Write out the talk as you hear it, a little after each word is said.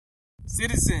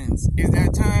Citizens, it's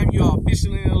that time. You are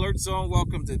officially in the Alert Zone.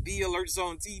 Welcome to the Alert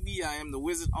Zone TV. I am the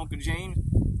Wizard, Uncle James.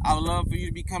 I would love for you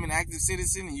to become an active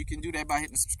citizen, and you can do that by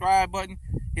hitting the subscribe button,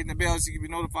 hitting the bell so you can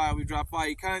be notified when we drop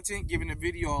fire content, giving the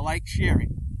video a like,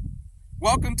 sharing.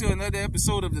 Welcome to another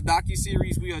episode of the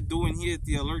docu-series we are doing here at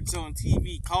the Alert Zone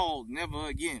TV called Never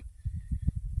Again.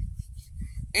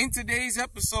 In today's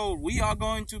episode, we are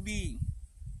going to be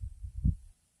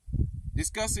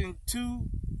discussing two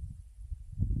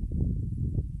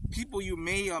people you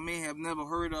may or may have never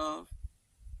heard of.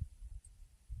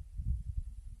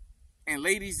 And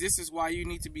ladies, this is why you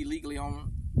need to be legally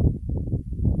armed.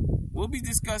 We'll be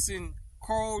discussing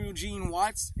Carl Eugene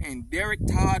Watts and Derrick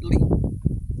Todd Lee.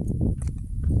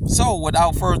 So,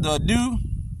 without further ado,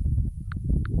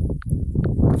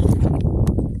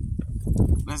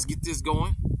 let's get this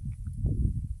going.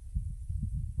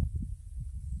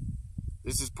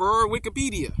 This is per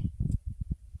Wikipedia.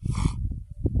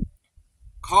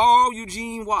 Carl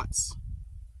Eugene Watts,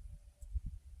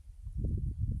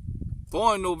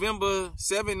 born November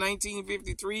 7,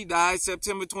 1953, died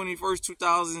September 21st,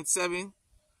 2007,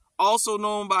 also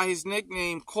known by his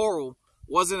nickname Coral,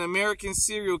 was an American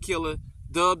serial killer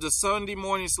dubbed the Sunday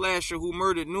morning slasher who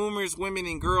murdered numerous women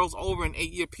and girls over an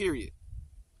 8-year period.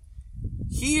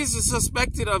 He is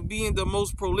suspected of being the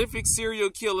most prolific serial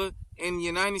killer in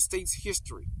United States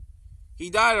history. He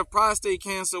died of prostate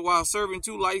cancer while serving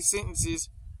 2 life sentences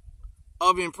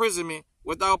of imprisonment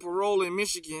without parole in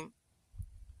Michigan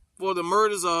for the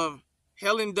murders of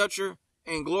Helen Dutcher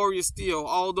and Gloria Steele,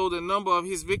 although the number of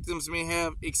his victims may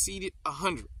have exceeded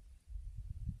 100.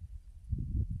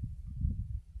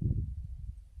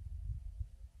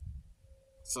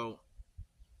 So,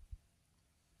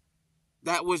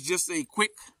 that was just a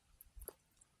quick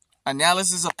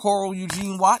analysis of Carl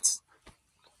Eugene Watts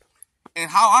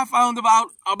and how I found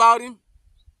about him.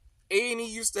 A&E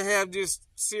used to have this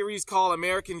series called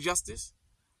American Justice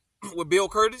with Bill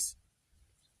Curtis.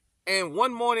 And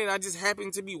one morning I just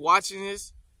happened to be watching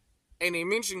this and they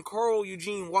mentioned Carl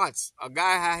Eugene Watts, a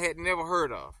guy I had never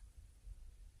heard of.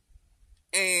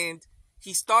 And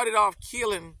he started off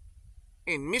killing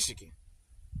in Michigan.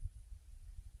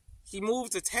 He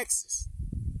moved to Texas.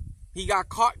 He got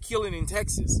caught killing in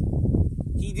Texas.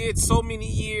 He did so many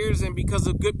years, and because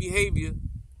of good behavior,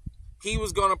 he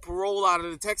was going to parole out of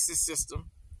the Texas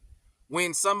system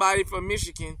when somebody from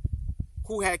Michigan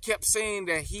who had kept saying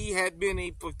that he had been a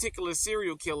particular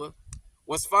serial killer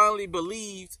was finally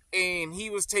believed, and he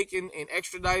was taken and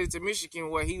extradited to Michigan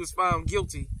where he was found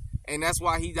guilty, and that's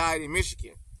why he died in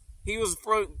Michigan. He was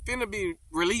finna be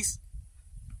released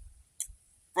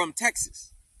from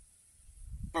Texas,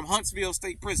 from Huntsville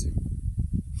State Prison.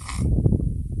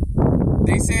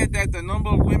 They said that the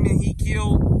number of women he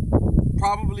killed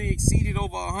probably exceeded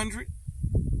over 100.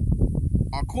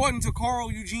 According to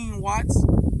Carl Eugene Watts,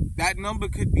 that number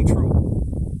could be true.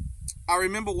 I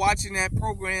remember watching that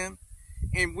program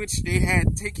in which they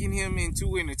had taken him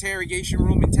into an interrogation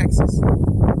room in Texas.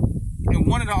 And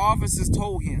one of the officers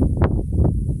told him,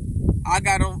 I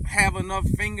gotta have enough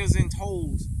fingers and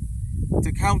toes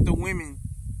to count the women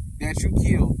that you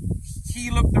killed. He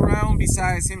looked around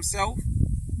besides himself.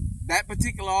 That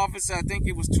particular officer, I think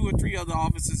it was 2 or 3 other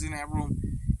officers in that room.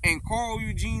 And Carl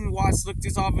Eugene Watts looked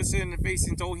this officer in the face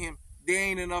and told him, there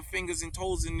ain't enough fingers and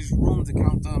toes in this room to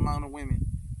count the amount of women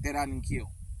that I didn't kill.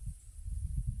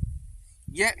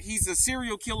 Yet, he's a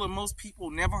serial killer most people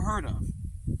never heard of.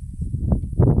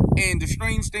 And the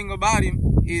strange thing about him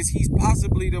is he's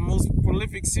possibly the most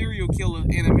prolific serial killer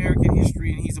in American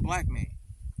history, and he's a black man.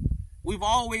 We've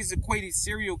always equated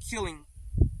serial killing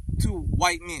to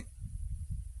white men.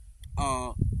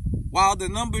 While the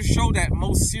numbers show that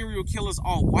most serial killers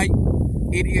are white,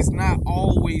 it is not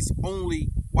always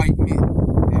only white men.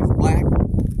 There's black.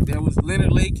 There was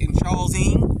Leonard Lake and Charles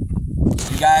Ng.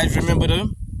 You guys remember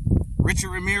them? Richard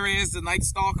Ramirez, the Night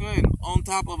Stalker, and on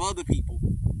top of other people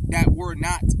that were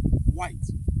not white.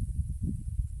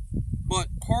 But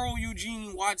Carl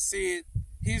Eugene Watts said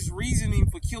his reasoning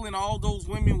for killing all those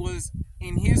women was,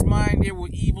 in his mind, they were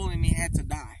evil and they had to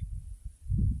die.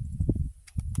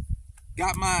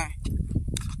 Got my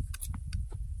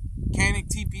Canik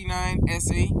TP9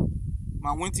 SA,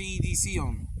 my winter EDC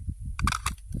on me.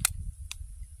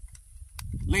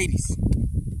 Ladies,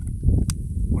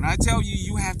 when I tell you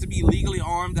you have to be legally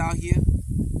armed out here,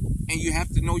 and you have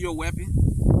to know your weapon,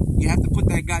 you have to put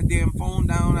that goddamn phone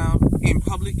down out in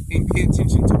public and pay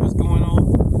attention to what's going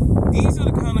on. These are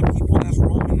the kind of people that's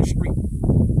roaming the street.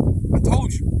 I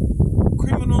told you,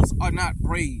 criminals are not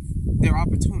brave, they're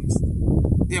opportunists.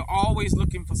 They're always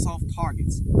looking for soft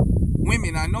targets.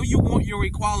 Women, I know you want your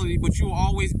equality, but you'll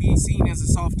always be seen as a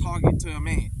soft target to a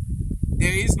man.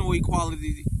 There is no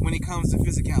equality when it comes to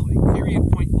physicality. Period,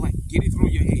 point blank. Get it through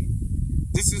your head.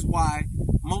 This is why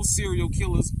most serial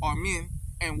killers are men,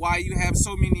 and why you have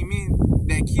so many men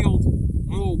that killed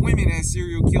more women as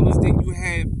serial killers than you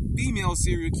have female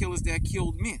serial killers that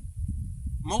killed men.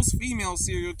 Most female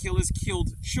serial killers killed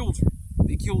children.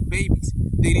 They killed babies.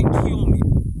 They didn't kill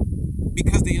men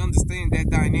because they understand that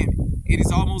dynamic. It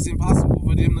is almost impossible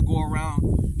for them to go around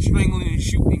strangling and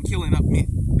shooting and killing up men.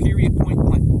 Period, point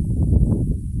blank.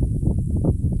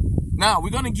 Now,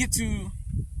 we're going to get to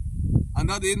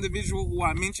another individual who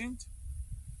I mentioned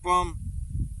from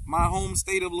my home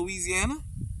state of Louisiana.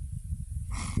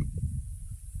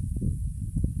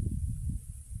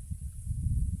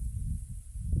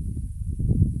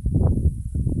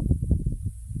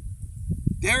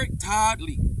 Derrick Todd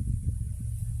Lee.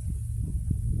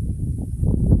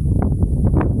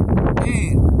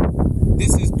 And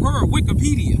this is per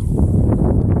Wikipedia.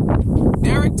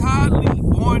 Derrick Todd Lee,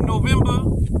 born November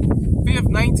 5th,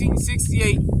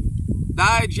 1968,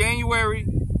 died January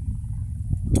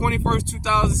 21st,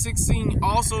 2016,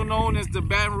 also known as the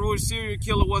Baton Rouge serial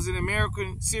killer, was an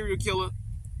American serial killer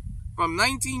from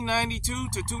 1992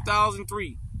 to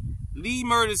 2003. Lee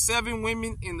murdered 7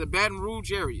 women in the Baton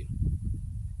Rouge area.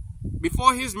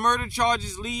 Before his murder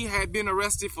charges, Lee had been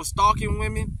arrested for stalking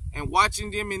women and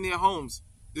watching them in their homes.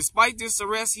 Despite this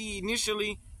arrest, he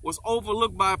initially was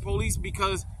overlooked by police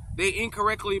because they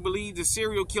incorrectly believed the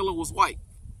serial killer was white.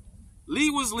 Lee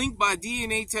was linked by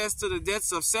DNA tests to the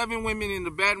deaths of 7 women in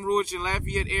the Baton Rouge and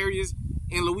Lafayette areas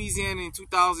in Louisiana in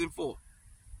 2004.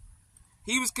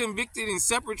 He was convicted in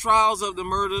separate trials of the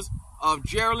murders of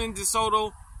Geraldine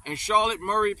DeSoto and Charlotte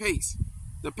Murray Pace.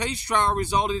 The Pace trial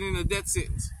resulted in a death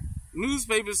sentence.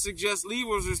 Newspapers suggest Lee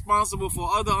was responsible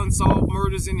for other unsolved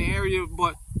murders in the area,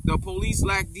 but the police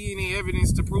lacked DNA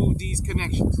evidence to prove these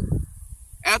connections.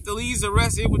 After Lee's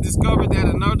arrest, it was discovered that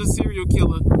another serial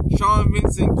killer, Sean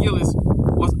Vincent Gillis,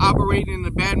 was operating in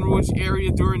the Baton Rouge area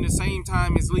during the same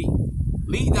time as Lee.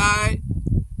 Lee died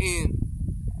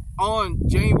on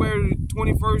January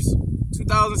 21st,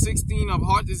 2016 of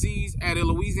heart disease at a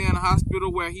Louisiana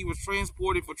hospital where he was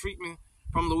transported for treatment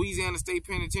from Louisiana State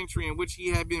Penitentiary, in which he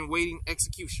had been waiting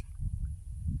execution.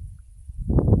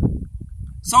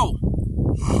 So,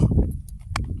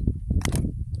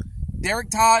 Derrick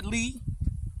Todd Lee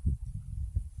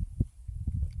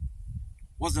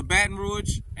was a Baton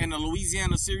Rouge and a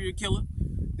Louisiana serial killer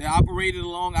that operated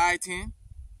along I-10.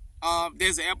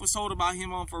 There's an episode about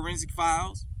him on Forensic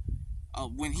Files.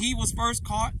 When he was first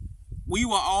caught, we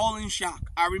were all in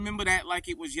shock. I remember that like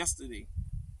it was yesterday.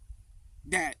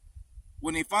 That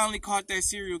when they finally caught that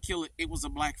serial killer, it was a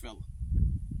black fella.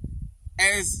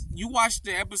 As you watch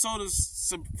the episode of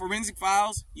Forensic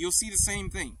Files, you'll see the same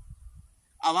thing.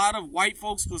 A lot of white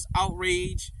folks was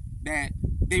outraged that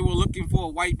they were looking for a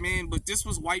white man, but this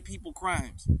was white people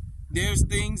crimes. There's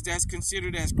things that's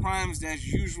considered as crimes that's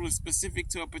usually specific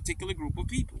to a particular group of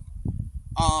people.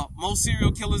 Most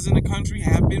serial killers in the country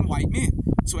have been white men.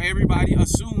 So everybody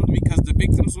assumed because the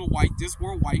victims were white,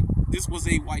 this was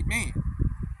a white man.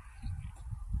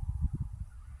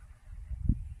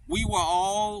 We were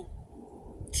all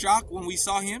shocked when we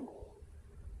saw him.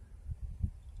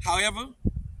 However,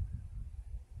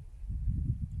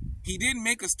 he didn't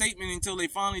make a statement until they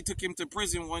finally took him to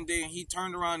prison one day, and he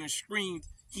turned around and screamed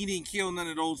he didn't kill none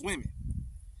of those women.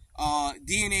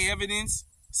 DNA evidence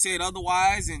said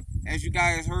otherwise, and as you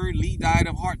guys heard, Lee died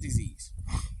of heart disease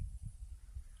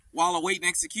while awaiting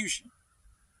execution.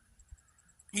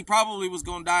 He probably was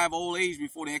going to die of old age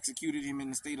before they executed him in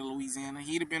the state of Louisiana.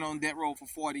 He'd have been on death row for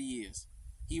 40 years.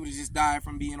 He would have just died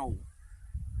from being old.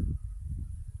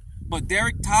 But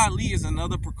Derrick Todd Lee is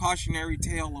another precautionary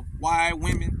tale of why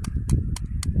women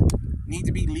need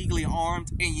to be legally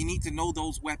armed, and you need to know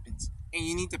those weapons, and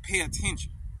you need to pay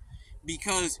attention.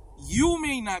 Because you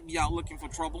may not be out looking for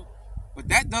trouble, but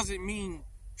that doesn't mean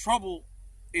trouble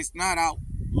is not out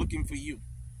looking for you.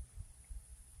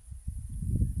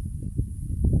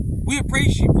 We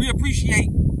appreciate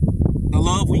the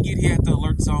love we get here at the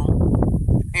Alert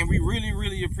Zone, and we really,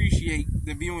 really appreciate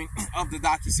the viewing of the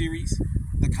docuseries,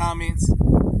 the comments.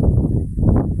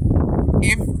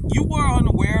 If you are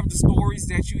unaware of the stories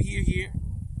that you hear here,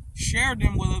 share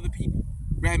them with other people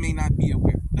that may not be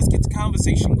aware. Let's get the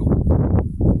conversation going.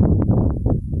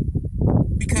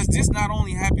 Because this not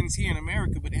only happens here in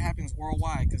America, but it happens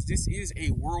worldwide, because this is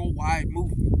a worldwide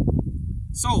movement.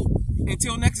 So,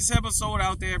 until next episode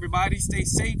out there, everybody, stay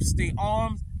safe, stay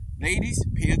armed. Ladies,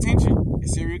 pay attention. The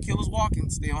serial killer's walking.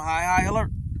 Stay on high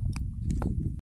alert.